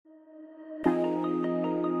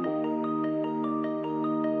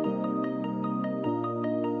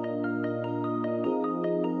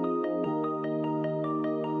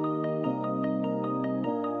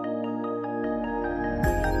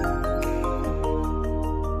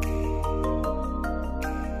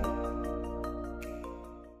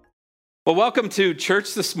Well, welcome to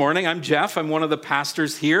church this morning. I'm Jeff. I'm one of the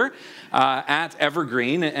pastors here at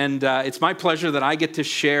Evergreen, and it's my pleasure that I get to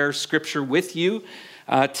share scripture with you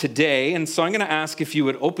today. And so I'm going to ask if you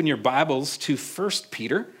would open your Bibles to 1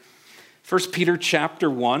 Peter. 1 Peter chapter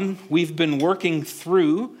 1. We've been working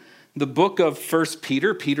through the book of 1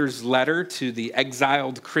 Peter, Peter's letter to the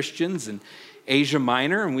exiled Christians in Asia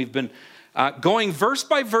Minor, and we've been going verse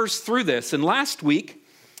by verse through this. And last week,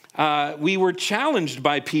 we were challenged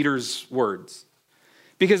by Peter's words,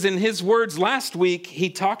 because in his words last week, he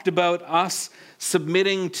talked about us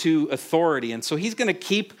submitting to authority. And so he's going to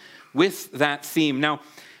keep with that theme. Now,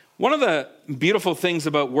 one of the beautiful things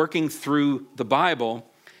about working through the Bible,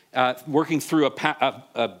 working through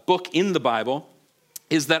a book in the Bible,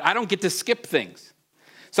 is that I don't get to skip things.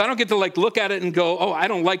 So I don't get to look at it and go, oh, I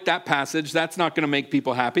don't like that passage. That's not going to make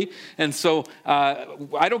people happy. And so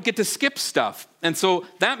I don't get to skip stuff. And so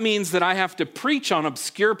that means that I have to preach on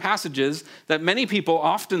obscure passages that many people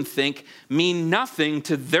often think mean nothing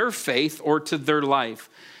to their faith or to their life.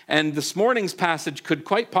 And this morning's passage could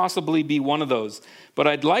quite possibly be one of those. But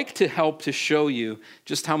I'd like to help to show you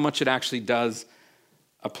just how much it actually does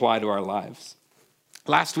apply to our lives.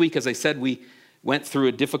 Last week, as I said, we went through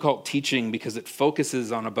a difficult teaching because it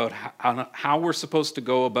focuses on about how we're supposed to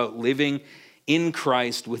go about living in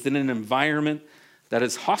Christ within an environment that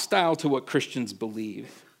is hostile to what Christians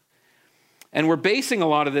believe. And we're basing a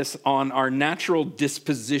lot of this on our natural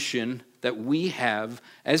disposition that we have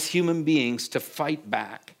as human beings to fight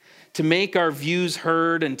back, to make our views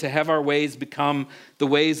heard, and to have our ways become the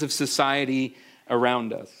ways of society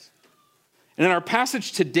around us. And in our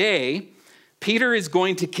passage today, Peter is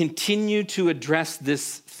going to continue to address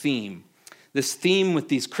this theme with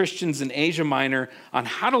these Christians in Asia Minor on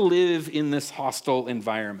how to live in this hostile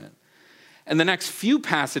environment. And the next few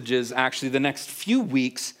passages, actually the next few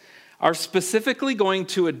weeks, are specifically going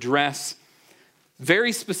to address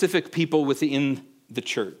very specific people within the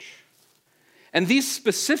church. And these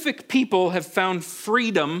specific people have found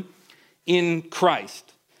freedom in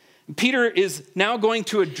Christ. Peter is now going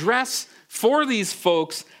to address for these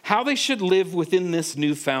folks how they should live within this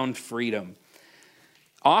newfound freedom.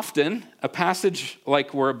 Often, a passage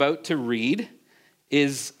like we're about to read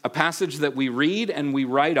is a passage that we read and we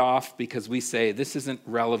write off because we say, this isn't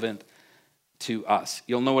relevant to us.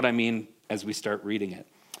 You'll know what I mean as we start reading it.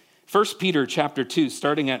 1 Peter chapter 2,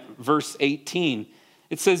 starting at verse 18,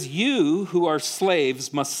 it says, "You who are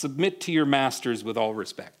slaves must submit to your masters with all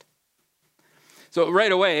respect." So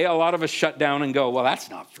right away, a lot of us shut down and go, well, that's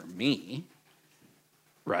not for me,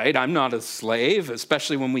 right? I'm not a slave,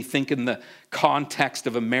 especially when we think in the context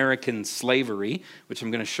of American slavery, which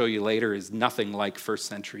I'm going to show you later is nothing like first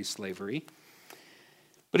century slavery.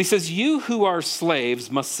 But he says, you who are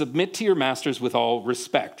slaves must submit to your masters with all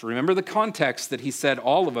respect. Remember the context that he said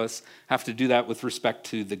all of us have to do that with respect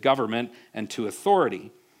to the government and to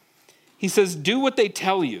authority. He says, do what they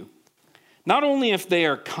tell you. Not only if they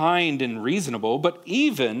are kind and reasonable, but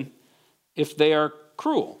even if they are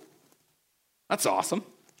cruel. That's awesome.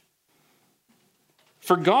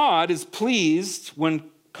 For God is pleased when,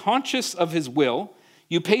 conscious of his will,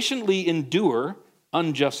 you patiently endure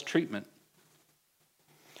unjust treatment.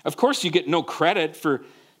 Of course, you get no credit for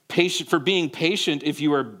being patient if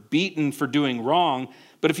you are beaten for doing wrong,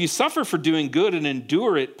 but if you suffer for doing good and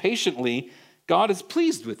endure it patiently, God is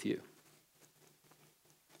pleased with you.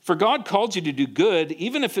 For God called you to do good,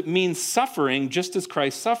 even if it means suffering, just as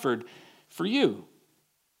Christ suffered for you.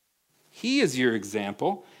 He is your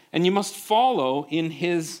example, and you must follow in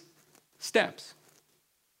his steps.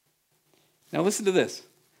 Now listen to this.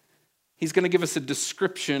 He's going to give us a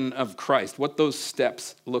description of Christ, what those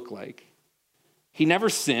steps look like. He never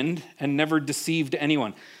sinned and never deceived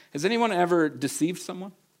anyone. Has anyone ever deceived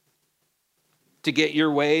someone? To get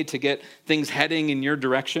your way, to get things heading in your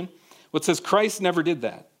direction? Well, it says Christ never did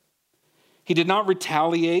that. He did not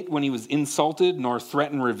retaliate when he was insulted, nor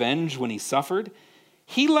threaten revenge when he suffered.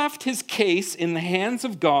 He left his case in the hands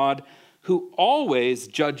of God, who always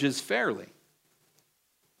judges fairly.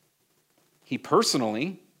 He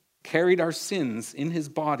personally carried our sins in his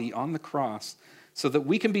body on the cross so that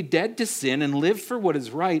we can be dead to sin and live for what is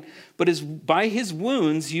right, but by his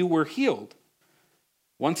wounds you were healed.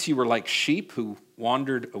 Once you were like sheep who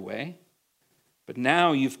wandered away, but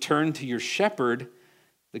now you've turned to your shepherd,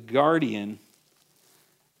 the guardian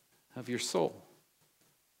of your soul.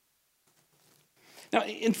 Now,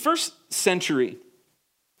 in first century,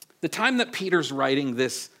 the time that Peter's writing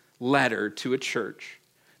this letter to a church,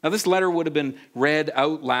 now this letter would have been read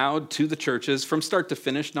out loud to the churches from start to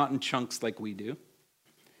finish, not in chunks like we do.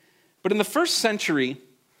 But in the first century,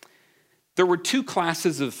 there were two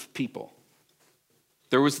classes of people.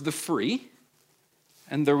 There was the free,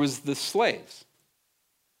 and there was the slaves.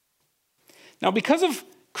 Now, because of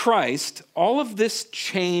Christ, all of this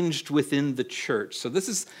changed within the church. So this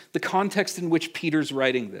is the context in which Peter's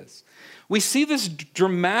writing this. We see this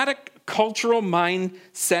dramatic cultural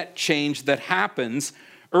mindset change that happens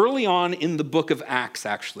early on in the book of Acts,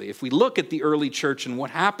 actually. If we look at the early church and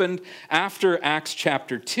what happened after Acts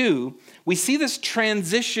chapter 2, we see this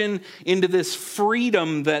transition into this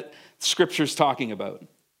freedom that Scripture's talking about.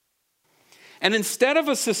 And instead of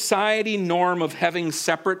a society norm of having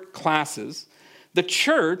separate classes, the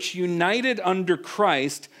church, united under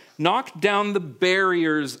Christ, knocked down the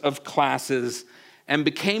barriers of classes and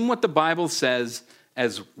became what the Bible says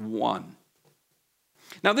as one.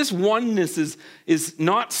 Now, this oneness is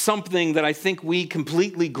not something that I think we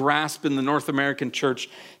completely grasp in the North American church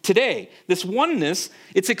today. This oneness,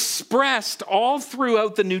 it's expressed all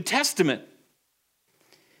throughout the New Testament.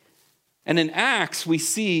 And in Acts, we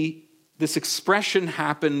see this expression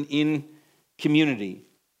happen in community.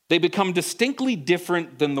 They become distinctly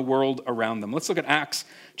different than the world around them. Let's look at Acts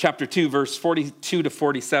chapter 2, verse 42 to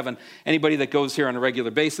 47. Anybody that goes here on a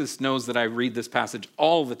regular basis knows that I read this passage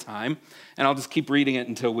all the time, and I'll just keep reading it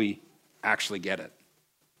until we actually get it.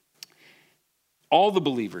 All the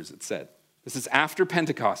believers, it said. This is after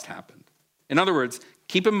Pentecost happened. In other words,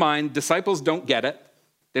 keep in mind, disciples don't get it.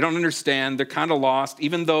 They don't understand. They're kind of lost.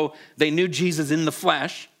 Even though they knew Jesus in the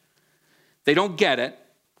flesh, they don't get it.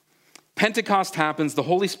 Pentecost happens, the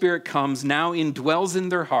Holy Spirit comes, now indwells in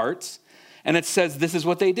their hearts, and it says this is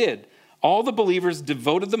what they did. All the believers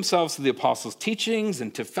devoted themselves to the apostles' teachings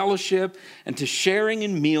and to fellowship and to sharing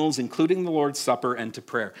in meals, including the Lord's Supper and to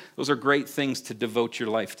prayer. Those are great things to devote your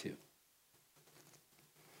life to.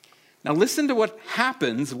 Now listen to what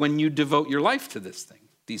happens when you devote your life to these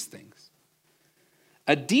things.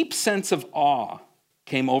 A deep sense of awe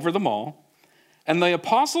came over them all, and the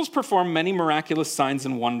apostles performed many miraculous signs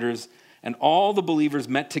and wonders, and all the believers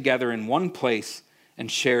met together in one place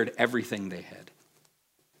and shared everything they had.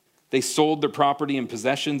 They sold their property and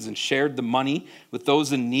possessions and shared the money with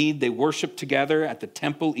those in need. They worshiped together at the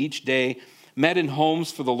temple each day, met in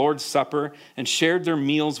homes for the Lord's Supper, and shared their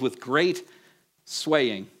meals with great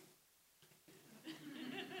swaying,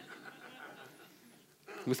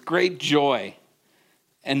 with great joy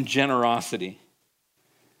and generosity.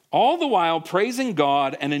 All the while praising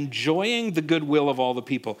God and enjoying the goodwill of all the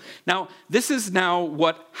people. Now, this is now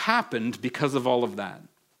what happened because of all of that.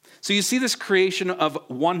 So you see this creation of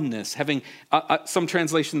oneness, having some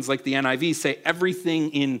translations like the NIV say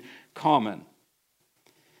everything in common.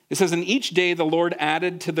 It says, "In each day the Lord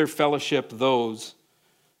added to their fellowship those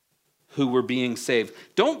who were being saved."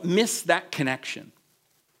 Don't miss that connection.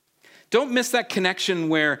 Don't miss that connection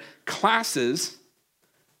where classes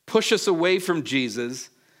push us away from Jesus.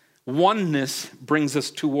 Oneness brings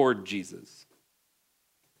us toward Jesus.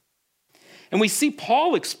 And we see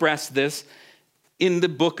Paul express this in the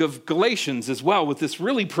book of Galatians as well, with this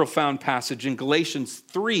really profound passage in Galatians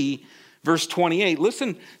 3, verse 28.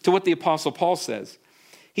 Listen to what the Apostle Paul says.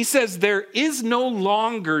 He says, "There is no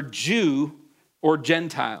longer Jew or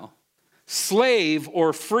Gentile, slave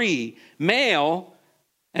or free, male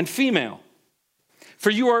and female,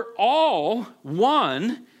 for you are all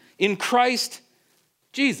one in Christ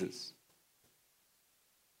Jesus."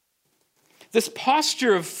 This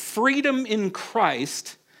posture of freedom in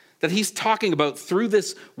Christ that he's talking about through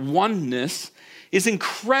this oneness is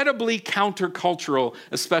incredibly countercultural,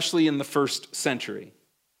 especially in the first century.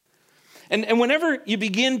 And whenever you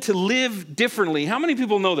begin to live differently, how many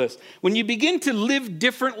people know this? When you begin to live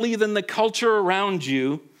differently than the culture around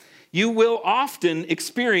you, you will often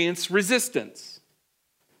experience resistance.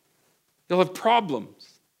 You'll have problems.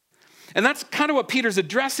 And that's kind of what Peter's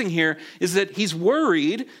addressing here, is that he's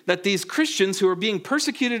worried that these Christians who are being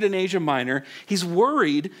persecuted in Asia Minor, he's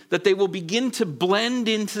worried that they will begin to blend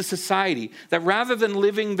into society, that rather than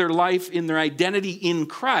living their life in their identity in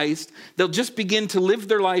Christ, they'll just begin to live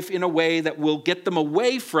their life in a way that will get them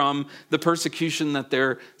away from the persecution that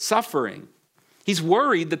they're suffering. He's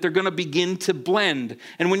worried that they're going to begin to blend.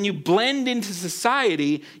 And when you blend into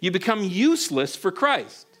society, you become useless for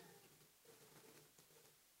Christ.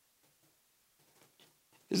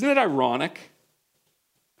 Isn't it ironic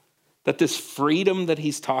that this freedom that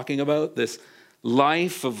he's talking about, this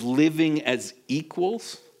life of living as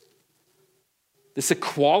equals, this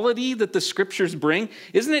equality that the scriptures bring,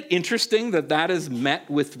 isn't it interesting that that is met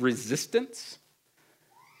with resistance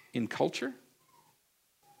in culture?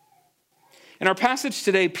 In our passage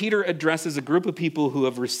today, Peter addresses a group of people who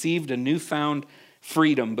have received a newfound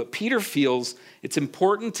freedom, but Peter feels it's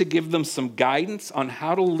important to give them some guidance on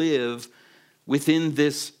how to live within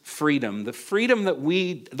this freedom. The freedom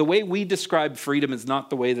the way we describe freedom is not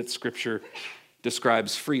the way that Scripture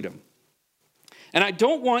describes freedom. And I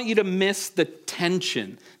don't want you to miss the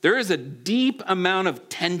tension. There is a deep amount of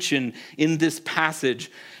tension in this passage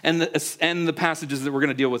and the passages that we're going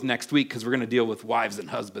to deal with next week, because we're going to deal with wives and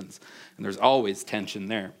husbands. And there's always tension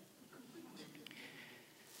there.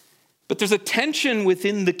 But there's a tension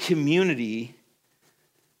within the community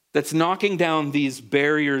that's knocking down these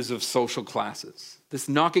barriers of social classes. This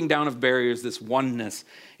knocking down of barriers, this oneness,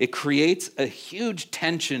 it creates a huge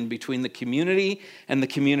tension between the community and the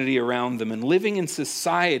community around them. And living in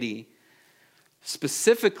society,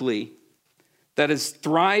 specifically, that is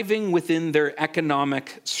thriving within their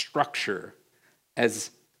economic structure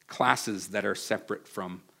as classes that are separate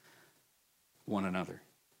from one another.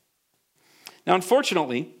 Now,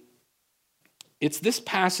 unfortunately, it's a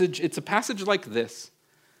passage like this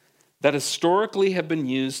that historically have been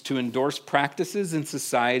used to endorse practices in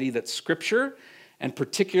society that Scripture, and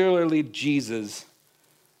particularly Jesus,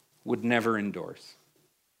 would never endorse.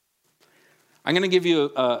 I'm going to give you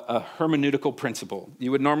a hermeneutical principle. You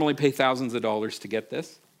would normally pay thousands of dollars to get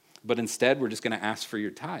this, but instead we're just going to ask for your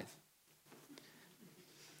tithe.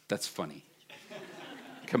 That's funny.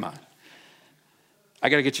 Come on. I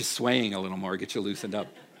got to get you swaying a little more, get you loosened up.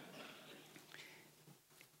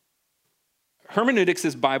 Hermeneutics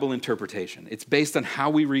is Bible interpretation. It's based on how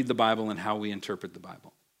we read the Bible and how we interpret the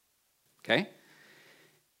Bible. Okay?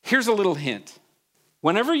 Here's a little hint.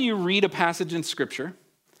 Whenever you read a passage in Scripture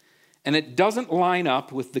and it doesn't line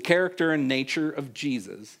up with the character and nature of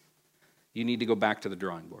Jesus, you need to go back to the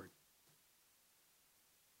drawing board.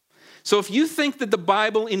 So if you think that the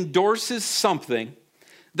Bible endorses something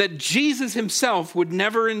that Jesus himself would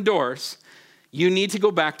never endorse, you need to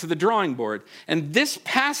go back to the drawing board. And this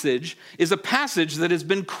passage is a passage that has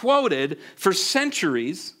been quoted for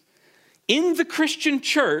centuries in the Christian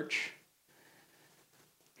church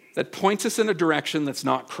that points us in a direction that's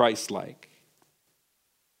not Christ-like.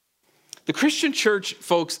 The Christian church,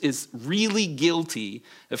 folks, is really guilty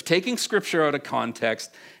of taking Scripture out of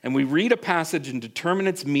context, and we read a passage and determine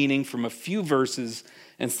its meaning from a few verses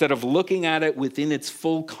instead of looking at it within its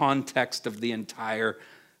full context of the entire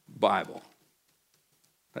Bible.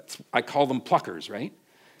 I call them pluckers, right?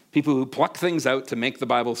 People who pluck things out to make the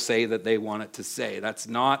Bible say that they want it to say. That's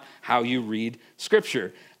not how you read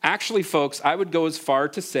Scripture. Actually, folks, I would go as far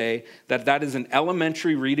to say that that is an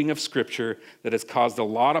elementary reading of Scripture that has caused a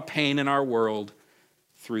lot of pain in our world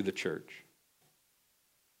through the church.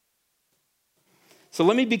 So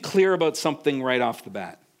let me be clear about something right off the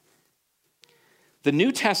bat. The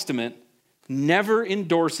New Testament never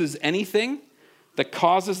endorses anything that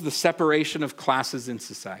causes the separation of classes in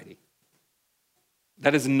society.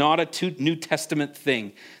 That is not a New Testament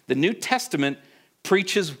thing. The New Testament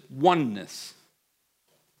preaches oneness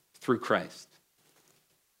through Christ.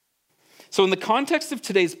 So in the context of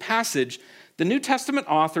today's passage, the New Testament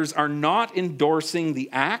authors are not endorsing the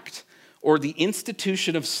act or the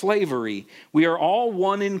institution of slavery. We are all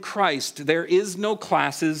one in Christ. There is no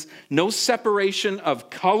classes, no separation of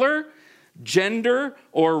color, gender,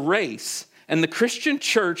 or race. And the Christian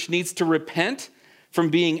church needs to repent from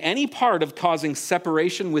being any part of causing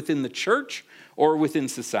separation within the church or within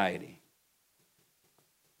society,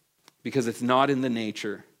 because it's not in the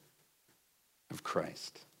nature of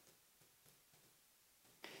Christ.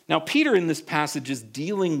 Now, Peter in this passage is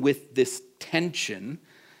dealing with this tension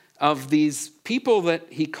of these people that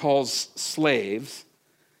he calls slaves,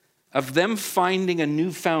 of them finding a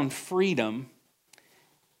newfound freedom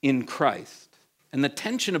in Christ, and the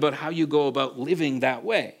tension about how you go about living that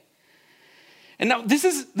way. And now this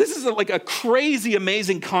is like a crazy,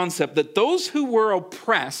 amazing concept that those who were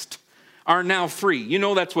oppressed are now free. You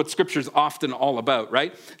know that's what Scripture's often all about,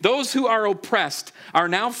 right? Those who are oppressed are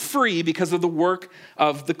now free because of the work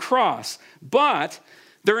of the cross. But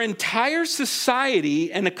their entire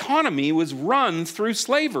society and economy was run through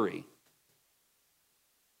slavery.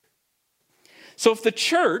 So if the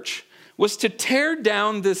church was to tear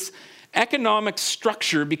down this economic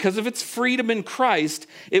structure because of its freedom in Christ,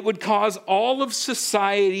 it would cause all of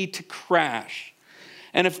society to crash.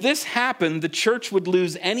 And if this happened, the church would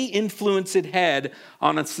lose any influence it had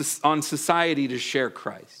on society to share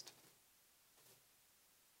Christ.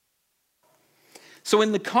 So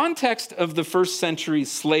in the context of the first century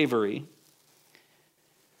slavery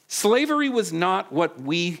was not what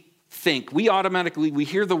we think. We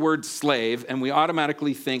hear the word slave and we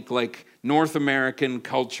automatically think like North American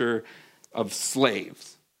culture of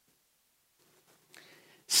slaves.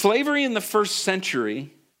 Slavery in the first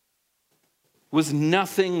century was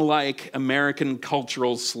nothing like American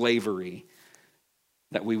cultural slavery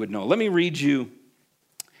that we would know. Let me read you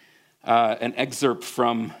an excerpt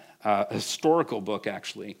from a historical book,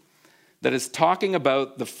 actually, that is talking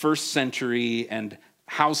about the first century and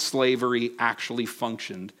how slavery actually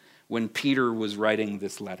functioned when Peter was writing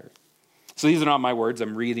this letter. So these are not my words.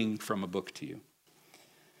 I'm reading from a book to you.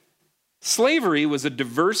 Slavery was a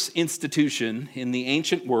diverse institution in the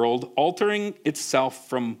ancient world, altering itself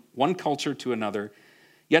from one culture to another.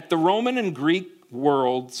 Yet the Roman and Greek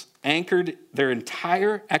worlds anchored their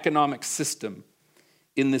entire economic system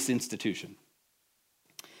in this institution.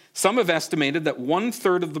 Some have estimated that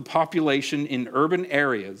 1/3 of the population in urban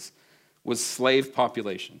areas was slave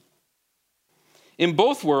population. In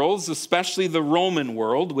both worlds, especially the Roman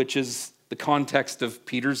world, which is the context of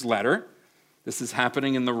Peter's letter, this is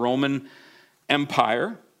happening in the Roman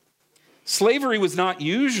Empire, slavery was not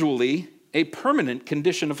usually a permanent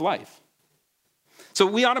condition of life. So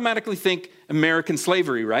we automatically think American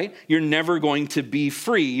slavery, right? You're never going to be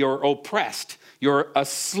free. You're oppressed. You're a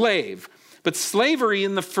slave. But slavery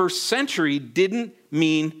in the first century didn't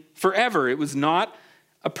mean forever. It was not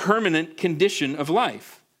a permanent condition of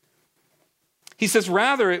life. He says,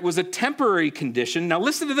 rather, it was a temporary condition. Now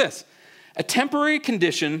listen to this. A temporary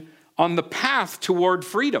condition on the path toward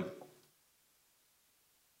freedom.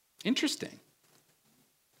 Interesting.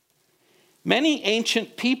 Many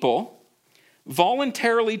ancient people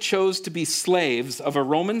voluntarily chose to be slaves of a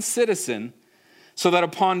Roman citizen so that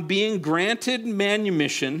upon being granted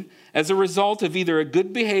manumission as a result of either a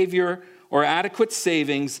good behavior or adequate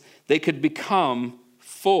savings, they could become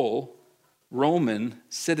full Roman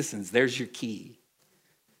citizens. There's your key.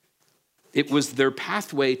 It was their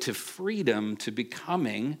pathway to freedom, to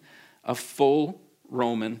becoming a full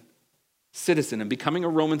Roman citizen. And becoming a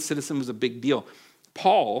Roman citizen was a big deal.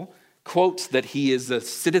 Paul quotes that he is a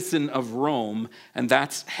citizen of Rome, and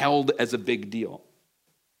that's held as a big deal.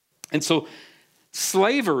 And so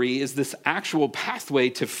slavery is this actual pathway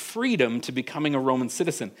to freedom, to becoming a Roman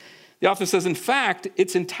citizen. The author says, in fact,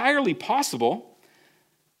 it's entirely possible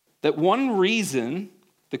that one reason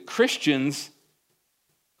the Christians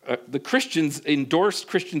endorsed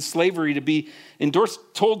Christian slavery to be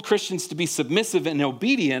told Christians to be submissive and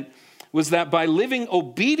obedient was that by living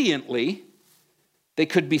obediently, they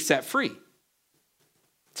could be set free.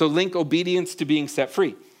 So link obedience to being set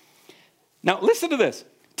free. Now listen to this.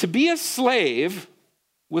 To be a slave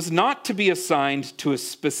was not to be assigned to a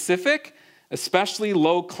specific, especially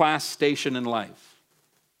low-class station in life.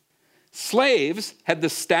 Slaves had the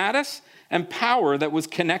status and power that was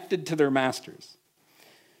connected to their masters.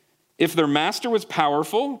 If their master was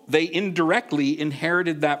powerful, they indirectly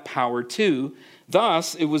inherited that power too.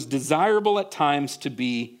 Thus, it was desirable at times to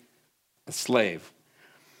be a slave.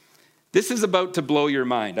 This is about to blow your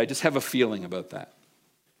mind. I just have a feeling about that.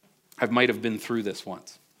 I might have been through this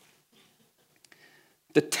once.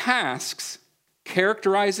 The tasks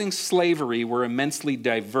characterizing slavery were immensely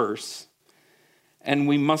diverse, and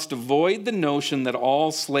we must avoid the notion that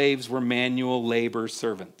all slaves were manual labor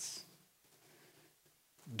servants.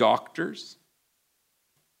 Doctors,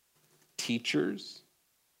 teachers,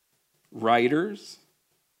 writers,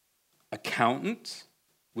 accountants,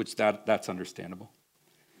 which that's understandable,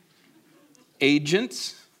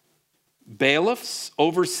 agents, bailiffs,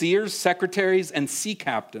 overseers, secretaries, and sea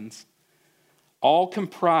captains all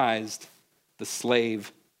comprised the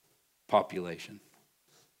slave population.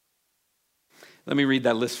 Let me read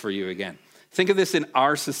that list for you again. Think of this in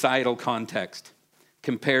our societal context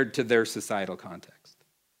compared to their societal context.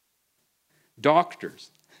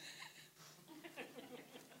 Doctors.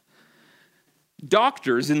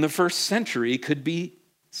 Doctors in the first century could be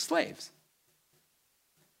slaves.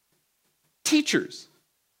 Teachers.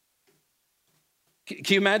 Can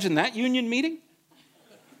you imagine that union meeting?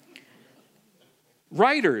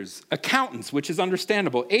 Writers, accountants, which is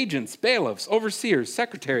understandable, agents, bailiffs, overseers,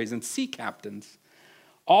 secretaries, and sea captains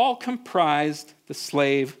all comprised the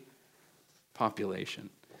slave population.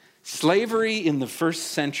 Slavery in the first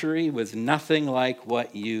century was nothing like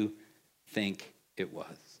what you think it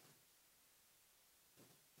was.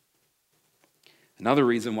 Another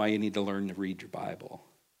reason why you need to learn to read your Bible.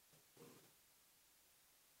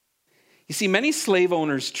 You see, many slave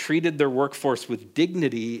owners treated their workforce with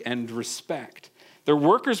dignity and respect. Their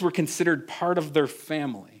workers were considered part of their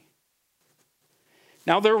family.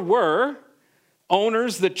 Now, there were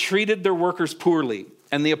owners that treated their workers poorly,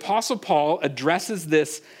 and the Apostle Paul addresses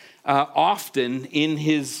this often in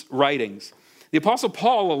his writings. The Apostle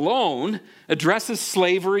Paul alone addresses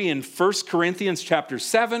slavery in 1 Corinthians chapter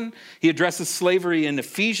 7. He addresses slavery in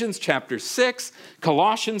Ephesians chapter 6,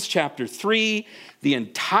 Colossians chapter 3, the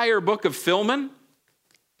entire book of Philemon.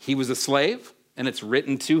 He was a slave, and it's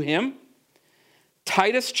written to him.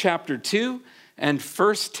 Titus chapter 2 and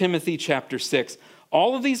 1 Timothy chapter 6.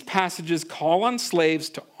 All of these passages call on slaves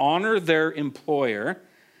to honor their employer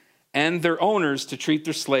and their owners to treat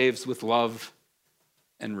their slaves with love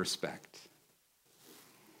and respect.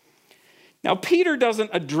 Now, Peter doesn't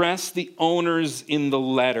address the owners in the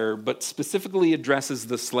letter, but specifically addresses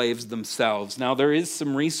the slaves themselves. Now, there is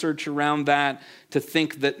some research around that to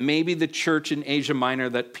think that maybe the church in Asia Minor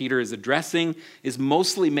that Peter is addressing is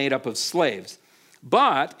mostly made up of slaves.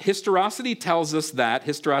 But historicity tells us that,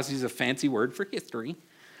 historicity is a fancy word for history.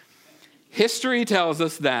 History tells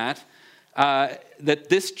us that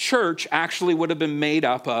this church actually would have been made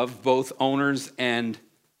up of both owners and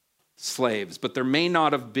slaves, but there may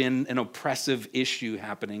not have been an oppressive issue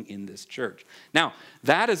happening in this church. Now,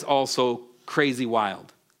 that is also crazy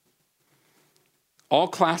wild. All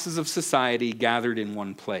classes of society gathered in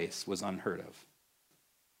one place was unheard of.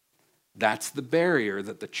 That's the barrier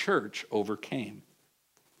that the church overcame.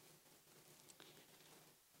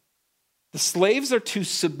 The slaves are to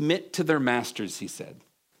submit to their masters, he said,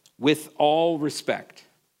 with all respect.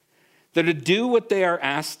 They're to do what they are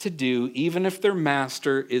asked to do, even if their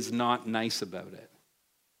master is not nice about it.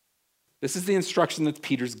 This is the instruction that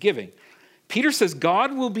Peter's giving. Peter says,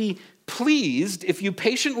 God will be pleased if you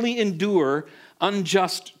patiently endure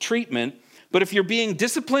unjust treatment, but if you're being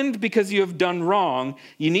disciplined because you have done wrong,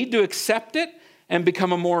 you need to accept it and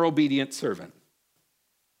become a more obedient servant.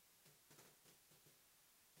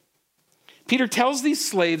 Peter tells these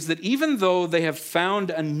slaves that even though they have found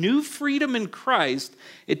a new freedom in Christ,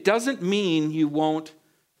 it doesn't mean you won't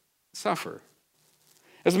suffer.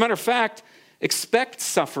 As a matter of fact, expect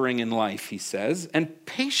suffering in life, he says, and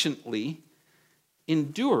patiently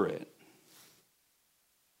endure it.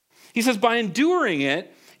 He says, by enduring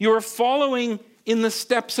it, you are following in the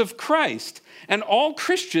steps of Christ. And all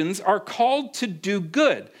Christians are called to do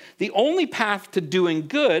good. The only path to doing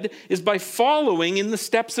good is by following in the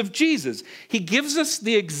steps of Jesus. He gives us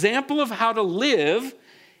the example of how to live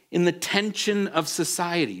in the tension of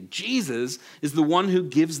society. Jesus is the one who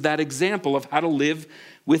gives that example of how to live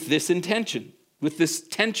with this intention, with this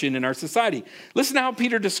tension in our society. Listen to how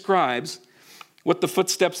Peter describes what the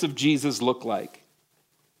footsteps of Jesus look like.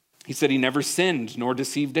 He said he never sinned nor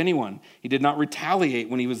deceived anyone. He did not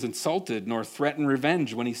retaliate when he was insulted nor threaten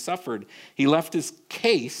revenge when he suffered. He left his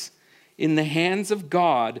case in the hands of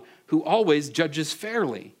God, who always judges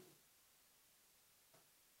fairly.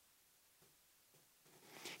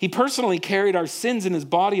 He personally carried our sins in his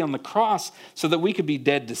body on the cross so that we could be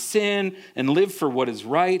dead to sin and live for what is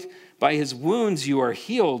right. By his wounds you are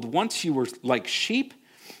healed. Once you were like sheep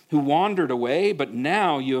who wandered away, but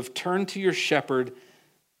now you have turned to your shepherd,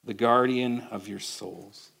 the guardian of your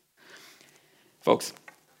souls. Folks,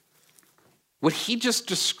 what he just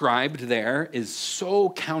described there is so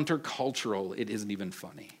countercultural, it isn't even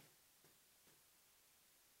funny.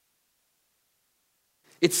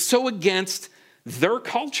 It's so against their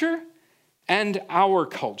culture and our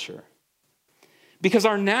culture. Because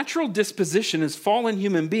our natural disposition as fallen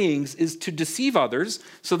human beings is to deceive others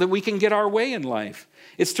so that we can get our way in life.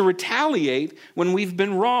 It's to retaliate when we've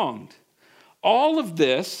been wronged. All of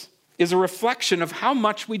this is a reflection of how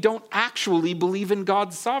much we don't actually believe in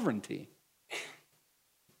God's sovereignty.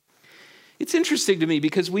 It's interesting to me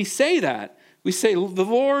because we say that. We say the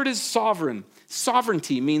Lord is sovereign.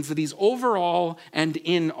 Sovereignty means that he's over all and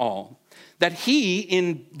in all. That he,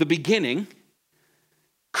 in the beginning,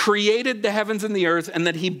 created the heavens and the earth, and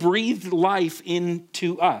that he breathed life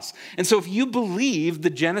into us. And so if you believe the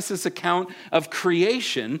Genesis account of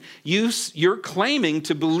creation, you're claiming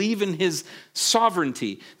to believe in his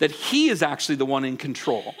sovereignty, that he is actually the one in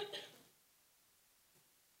control.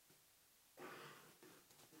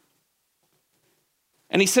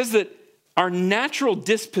 And he says that our natural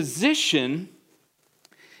disposition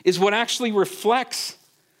is what actually reflects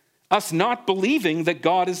us not believing that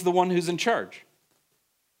God is the one who's in charge.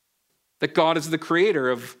 That God is the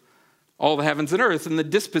creator of all the heavens and earth, and the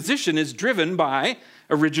disposition is driven by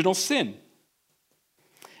original sin.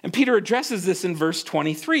 And Peter addresses this in verse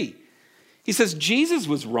 23. He says, Jesus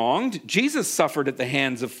was wronged. Jesus suffered at the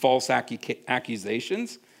hands of false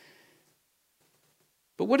accusations.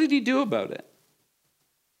 But what did he do about it?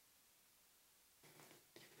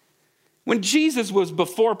 When Jesus was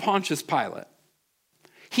before Pontius Pilate,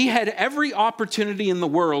 he had every opportunity in the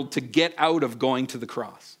world to get out of going to the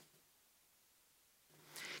cross.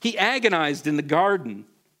 He agonized in the garden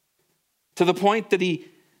to the point that he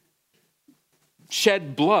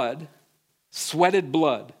shed blood, sweated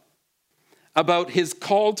blood, about his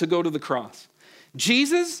call to go to the cross.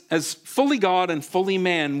 Jesus, as fully God and fully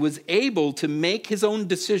man, was able to make his own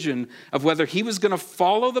decision of whether he was going to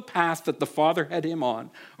follow the path that the Father had him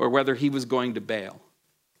on or whether he was going to bail.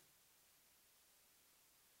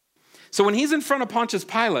 So when he's in front of Pontius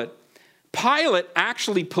Pilate, Pilate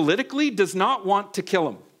actually politically does not want to kill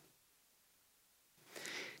him.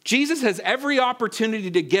 Jesus has every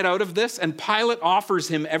opportunity to get out of this, and Pilate offers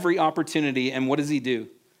him every opportunity, and what does he do?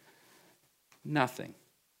 Nothing.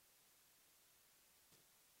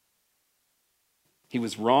 He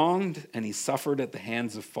was wronged, and he suffered at the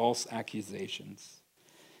hands of false accusations.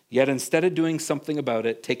 Yet instead of doing something about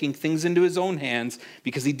it, taking things into his own hands,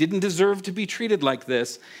 because he didn't deserve to be treated like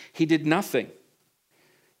this, he did nothing.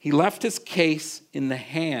 He left his case in the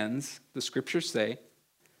hands, the scriptures say,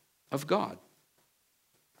 of God.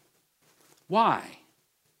 Why?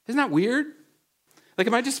 Isn't that weird? Like,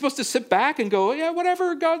 am I just supposed to sit back and go, yeah,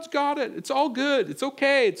 whatever, God's got it. It's all good. It's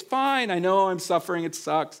okay. It's fine. I know I'm suffering. It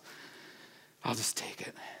sucks. I'll just take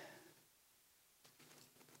it.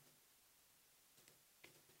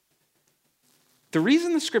 The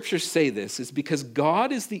reason the scriptures say this is because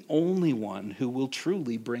God is the only one who will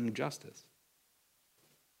truly bring justice.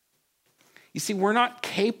 You see, we're not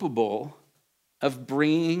capable of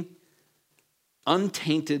bringing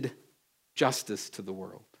untainted justice to the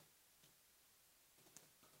world.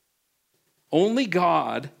 Only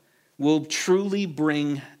God will truly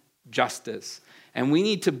bring justice. And we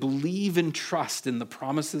need to believe and trust in the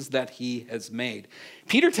promises that he has made.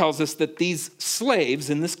 Peter tells us that these slaves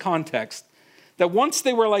in this context, that once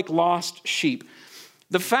they were like lost sheep.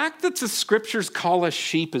 The fact that the scriptures call us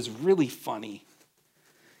sheep is really funny.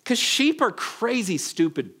 Because sheep are crazy,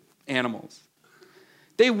 stupid animals.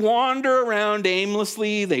 They wander around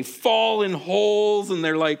aimlessly, they fall in holes, and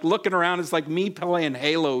they're like looking around. It's like me playing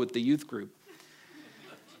Halo with the youth group.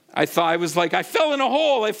 I fell in a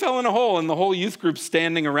hole, and the whole youth group's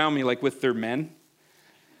standing around me like with their men.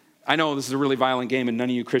 I know this is a really violent game, and none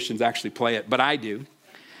of you Christians actually play it, but I do.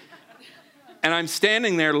 And I'm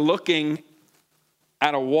standing there looking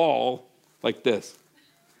at a wall like this,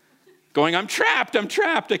 going, I'm trapped, I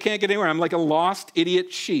can't get anywhere. I'm like a lost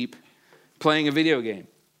idiot sheep playing a video game.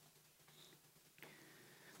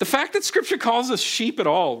 The fact that Scripture calls us sheep at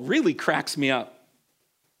all really cracks me up.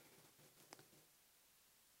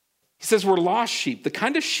 He says we're lost sheep, the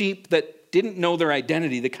kind of sheep that didn't know their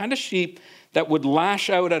identity, the kind of sheep that would lash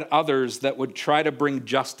out at others, that would try to bring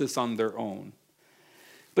justice on their own.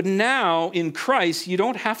 But now, in Christ, you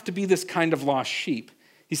don't have to be this kind of lost sheep.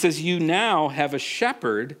 He says you now have a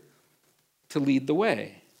shepherd to lead the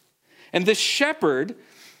way. And this shepherd,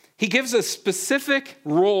 he gives a specific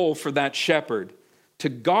role for that shepherd to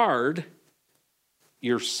guard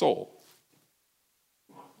your soul,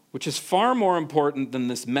 which is far more important than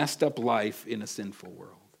this messed up life in a sinful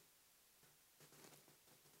world.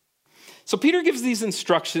 So Peter gives these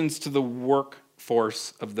instructions to the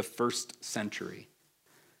workforce of the first century,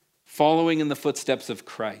 following in the footsteps of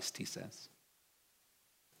Christ, he says.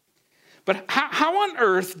 But how on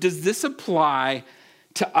earth does this apply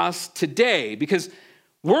to us today? Because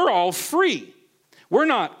we're all free. We're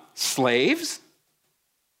not slaves.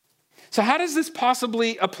 So how does this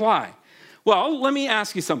possibly apply? Well, let me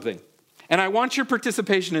ask you something. And I want your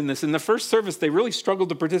participation in this. In the first service, they really struggled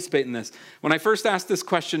to participate in this. When I first asked this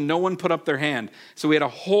question, no one put up their hand. So we had a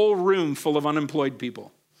whole room full of unemployed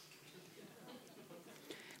people.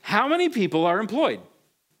 How many people are employed?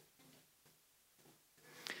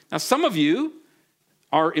 Now, some of you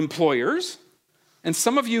are employers, and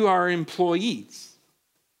some of you are employees.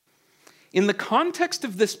 In the context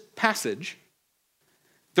of this passage,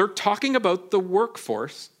 they're talking about the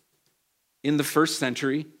workforce in the first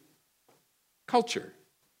century culture,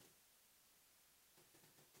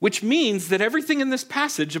 which means that everything in this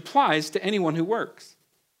passage applies to anyone who works.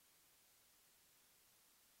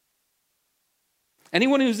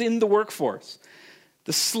 Anyone who's in the workforce.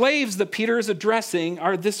 The slaves that Peter is addressing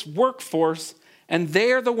are this workforce, and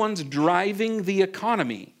they are the ones driving the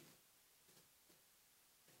economy.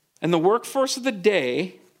 And the workforce of the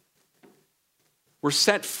day were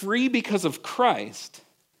set free because of Christ.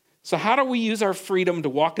 So how do we use our freedom to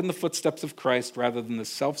walk in the footsteps of Christ rather than the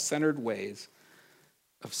self-centered ways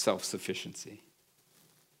of self-sufficiency?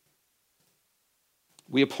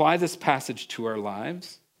 We apply this passage to our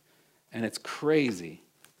lives, and it's crazy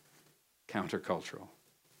countercultural.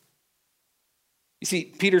 You see,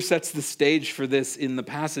 Peter sets the stage for this in the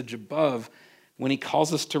passage above when he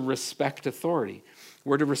calls us to respect authority.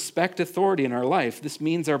 We're to respect authority in our life. This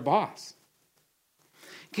means our boss.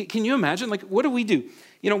 Can you imagine? Like, what do?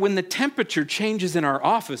 You know, when the temperature changes in our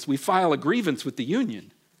office, we file a grievance with the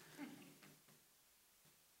union.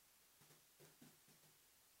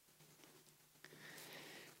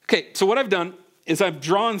 Okay, so what I've done is I've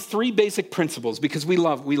drawn 3 basic principles because we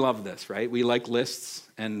love this, right? We like lists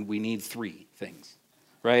and we need 3 things,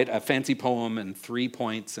 right? A fancy poem and 3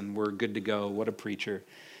 points and we're good to go. What a preacher.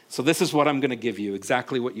 So this is what I'm going to give you,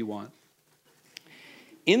 exactly what you want.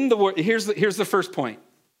 Here's the first point.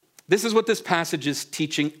 This is what this passage is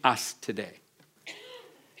teaching us today.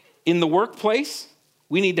 In the workplace,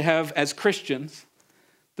 we need to have, as Christians,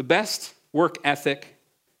 the best work ethic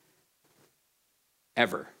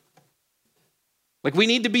ever. Like, we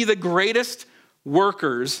need to be the greatest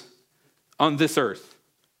workers on this earth.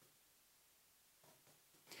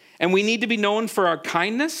 And we need to be known for our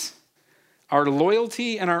kindness, our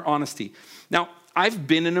loyalty, and our honesty. Now, I've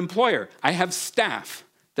been an employer. I have staff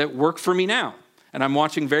that work for me now, and I'm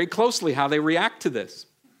watching very closely how they react to this.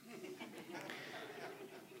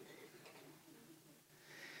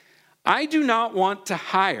 I do not want to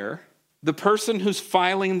hire the person who's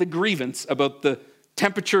filing the grievance about the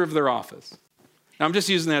temperature of their office. Now, I'm just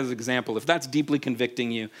using that as an example. If that's deeply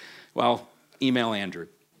convicting you, well, email Andrew.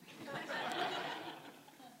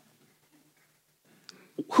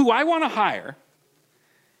 Who I want to hire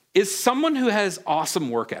is someone who has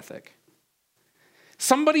awesome work ethic.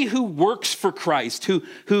 Somebody who works for Christ,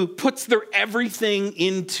 who puts their everything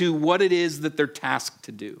into what it is that they're tasked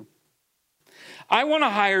to do. I want to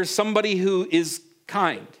hire somebody who is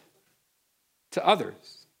kind to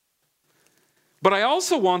others. But I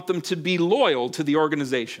also want them to be loyal to the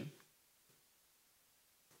organization.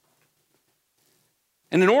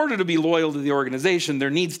 And in order to be loyal to the organization, there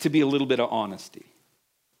needs to be a little bit of honesty.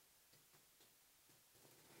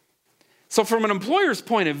 So from an employer's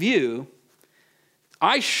point of view,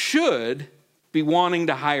 I should be wanting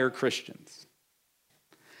to hire Christians.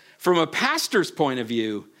 From a pastor's point of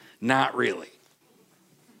view, not really.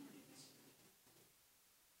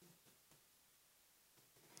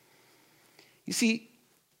 You see,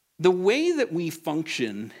 the way that we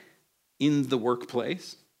function in the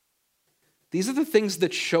workplace, these are the things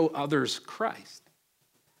that show others Christ.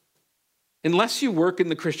 Unless you work in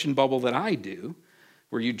the Christian bubble that I do,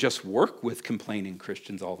 where you just work with complaining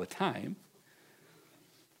Christians all the time,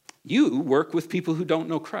 you work with people who don't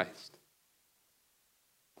know Christ.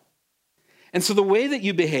 And so the way that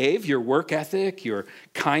you behave, your work ethic, your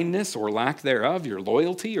kindness or lack thereof, your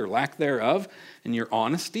loyalty or lack thereof, and your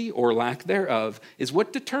honesty or lack thereof is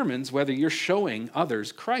what determines whether you're showing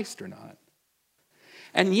others Christ or not.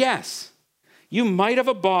 And yes, you might have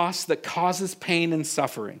a boss that causes pain and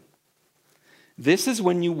suffering. This is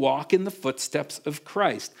when you walk in the footsteps of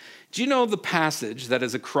Christ. Do you know the passage that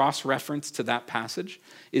is a cross-reference to that passage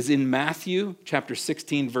is in Matthew chapter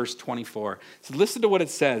 16, verse 24. So listen to what it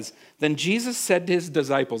says. Then Jesus said to his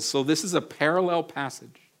disciples, so this is a parallel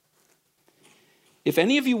passage. If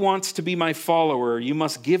any of you wants to be my follower, you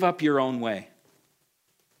must give up your own way.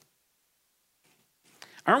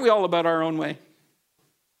 Aren't we all about our own way?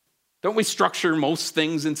 Don't we structure most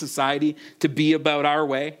things in society to be about our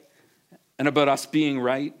way and about us being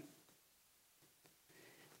right?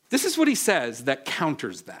 This is what he says that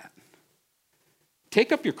counters that.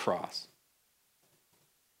 Take up your cross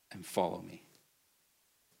and follow me.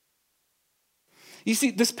 You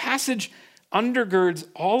see, this passage undergirds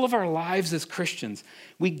all of our lives as Christians.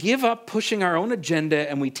 We give up pushing our own agenda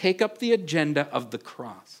and we take up the agenda of the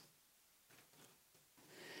cross.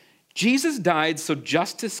 Jesus died so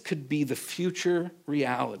justice could be the future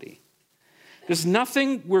reality. There's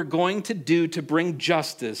nothing we're going to do to bring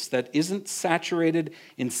justice that isn't saturated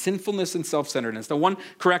in sinfulness and self-centeredness. Now, one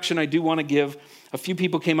correction I do want to give, a few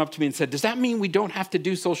people came up to me and said, does that mean we don't have to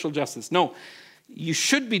do social justice? No, you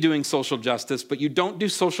should be doing social justice, but you don't do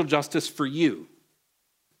social justice for you.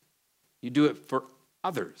 You do it for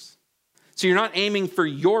others. So you're not aiming for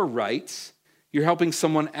your rights, you're helping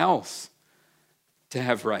someone else to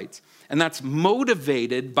have rights. And that's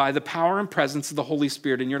motivated by the power and presence of the Holy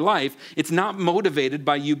Spirit in your life. It's not motivated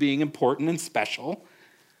by you being important and special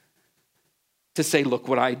to say, look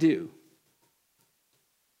what I do.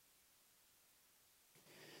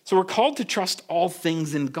 So we're called to trust all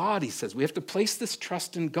things in God, he says. We have to place this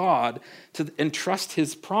trust in God and trust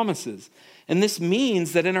his promises. And this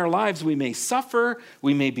means that in our lives we may suffer,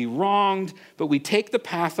 we may be wronged, but we take the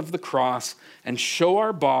path of the cross and show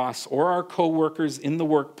our boss or our coworkers in the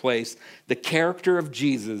workplace the character of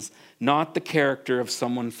Jesus, not the character of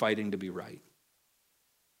someone fighting to be right.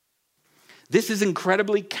 This is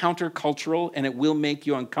incredibly countercultural, and it will make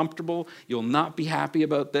you uncomfortable. You'll not be happy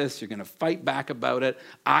about this. You're going to fight back about it.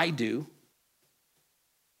 I do.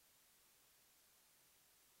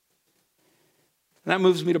 And that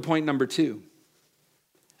moves me to point number 2.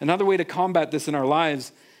 Another way to combat this in our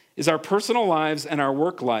lives is our personal lives and our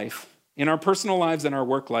work life In our personal lives and our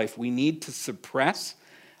work life, we need to suppress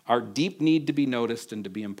our deep need to be noticed and to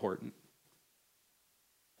be important.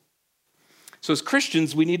 So as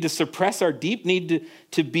Christians, we need to suppress our deep need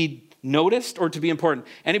to be noticed or to be important.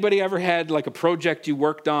 Anybody ever had like a project you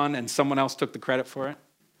worked on and someone else took the credit for it?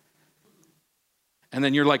 And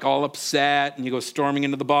then you're like all upset and you go storming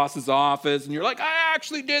into the boss's office and you're like, I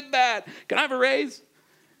actually did that. Can I have a raise?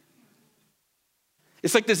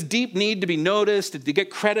 It's like this deep need to be noticed, to get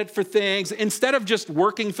credit for things. Instead of just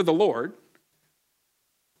working for the Lord,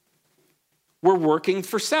 we're working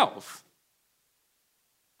for self.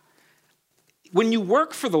 When you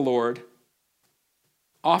work for the Lord,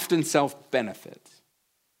 often self benefits.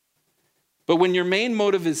 But when your main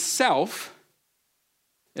motive is self,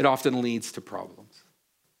 it often leads to problems.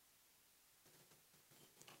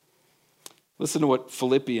 Listen to what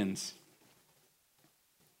Philippians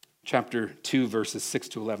chapter 2, verses 6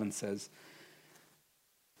 to 11 says.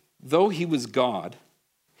 Though he was God,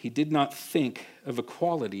 he did not think of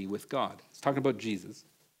equality with God. It's talking about Jesus.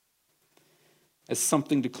 As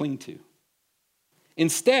something to cling to.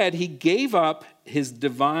 Instead, he gave up his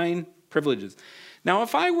divine privileges. Now,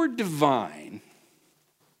 if I were divine,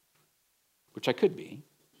 which I could be,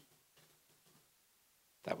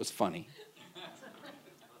 that was funny.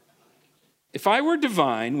 If I were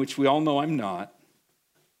divine, which we all know I'm not,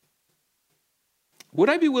 would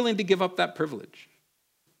I be willing to give up that privilege?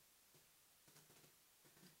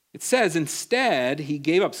 It says, instead, he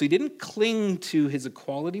gave up. So he didn't cling to his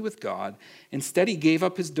equality with God. Instead, he gave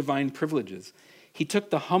up his divine privileges. He took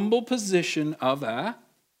the humble position of a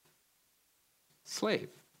slave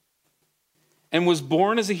and was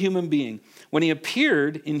born as a human being. When he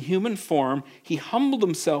appeared in human form, he humbled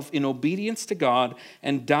himself in obedience to God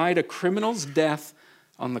and died a criminal's death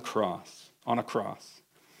on a cross.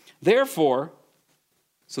 Therefore,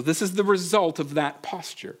 so this is the result of that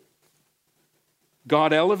posture.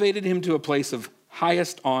 God elevated him to a place of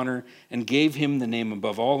highest honor and gave him the name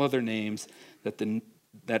above all other names,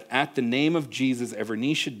 that at the name of Jesus every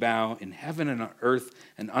knee should bow in heaven and on earth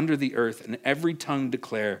and under the earth, and every tongue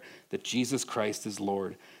declare that Jesus Christ is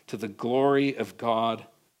Lord, to the glory of God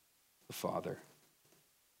the Father.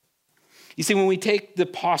 You see, when we take the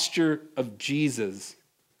posture of Jesus,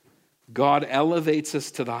 God elevates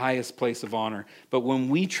us to the highest place of honor. But when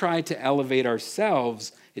we try to elevate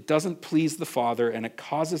ourselves, it doesn't please the Father, and it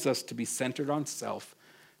causes us to be centered on self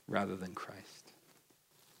rather than Christ.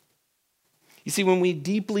 You see, when we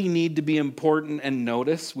deeply need to be important and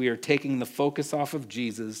notice, we are taking the focus off of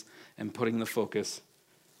Jesus and putting the focus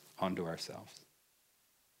onto ourselves.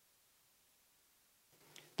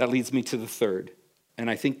 That leads me to the third, and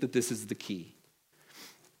I think that this is the key.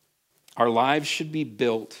 Our lives should be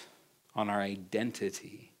built on our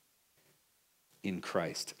identity in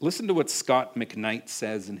Christ. Listen to what Scott McKnight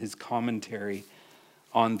says in his commentary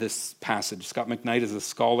on this passage. Scott McKnight is a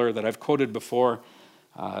scholar that I've quoted before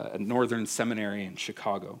at Northern Seminary in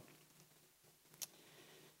Chicago.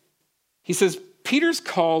 He says, Peter's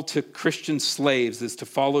call to Christian slaves is to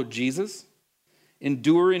follow Jesus,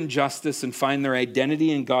 endure injustice, and find their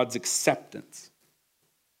identity in God's acceptance.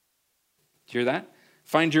 Do you hear that?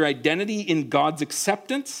 Find your identity in God's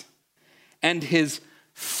acceptance and his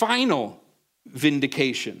final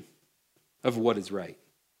vindication of what is right.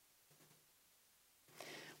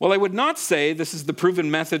 While I would not say this is the proven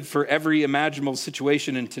method for every imaginable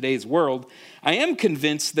situation in today's world, I am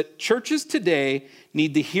convinced that churches today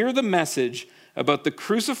need to hear the message about the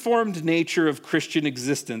cruciformed nature of Christian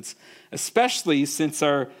existence, especially since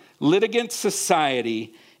our litigant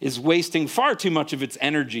society is wasting far too much of its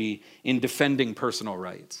energy in defending personal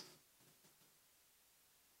rights.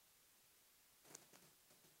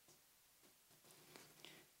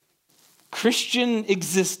 Christian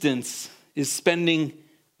existence is spending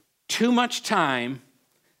too much time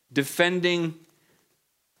defending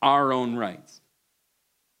our own rights.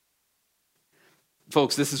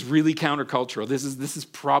 Folks, this is really countercultural. This is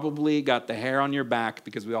probably got the hair on your back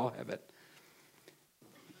because we all have it.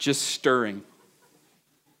 Just stirring.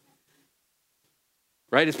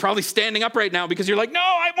 Right? It's probably standing up right now because you're like,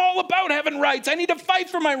 no, I'm all about having rights. I need to fight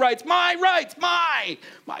for my rights. My rights, my.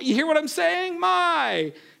 You hear what I'm saying?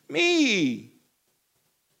 Me.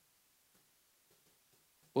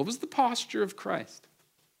 What was the posture of Christ?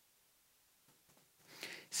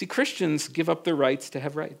 See, Christians give up their rights to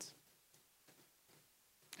have rights.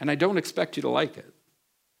 And I don't expect you to like it.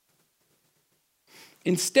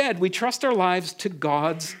 Instead, we trust our lives to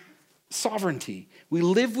God's sovereignty. We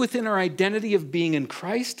live within our identity of being in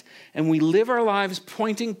Christ, and we live our lives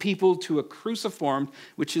pointing people to a cruciformed,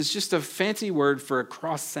 which is just a fancy word for a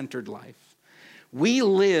cross-centered life. We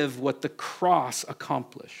live what the cross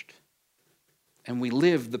accomplished. And we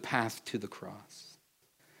live the path to the cross,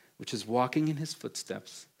 which is walking in his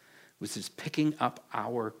footsteps, which is picking up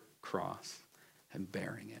our cross and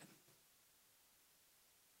bearing it.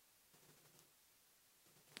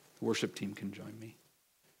 The worship team can join me.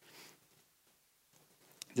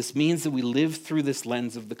 This means that we live through this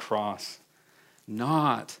lens of the cross,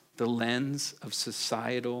 not the lens of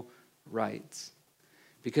societal rights.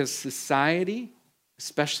 Because society,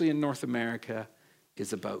 especially in North America,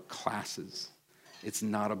 is about classes. It's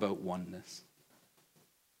not about oneness.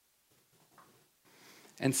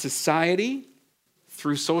 And society,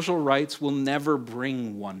 through social rights, will never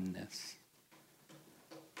bring oneness.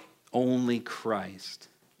 Only Christ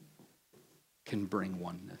can bring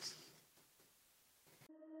oneness.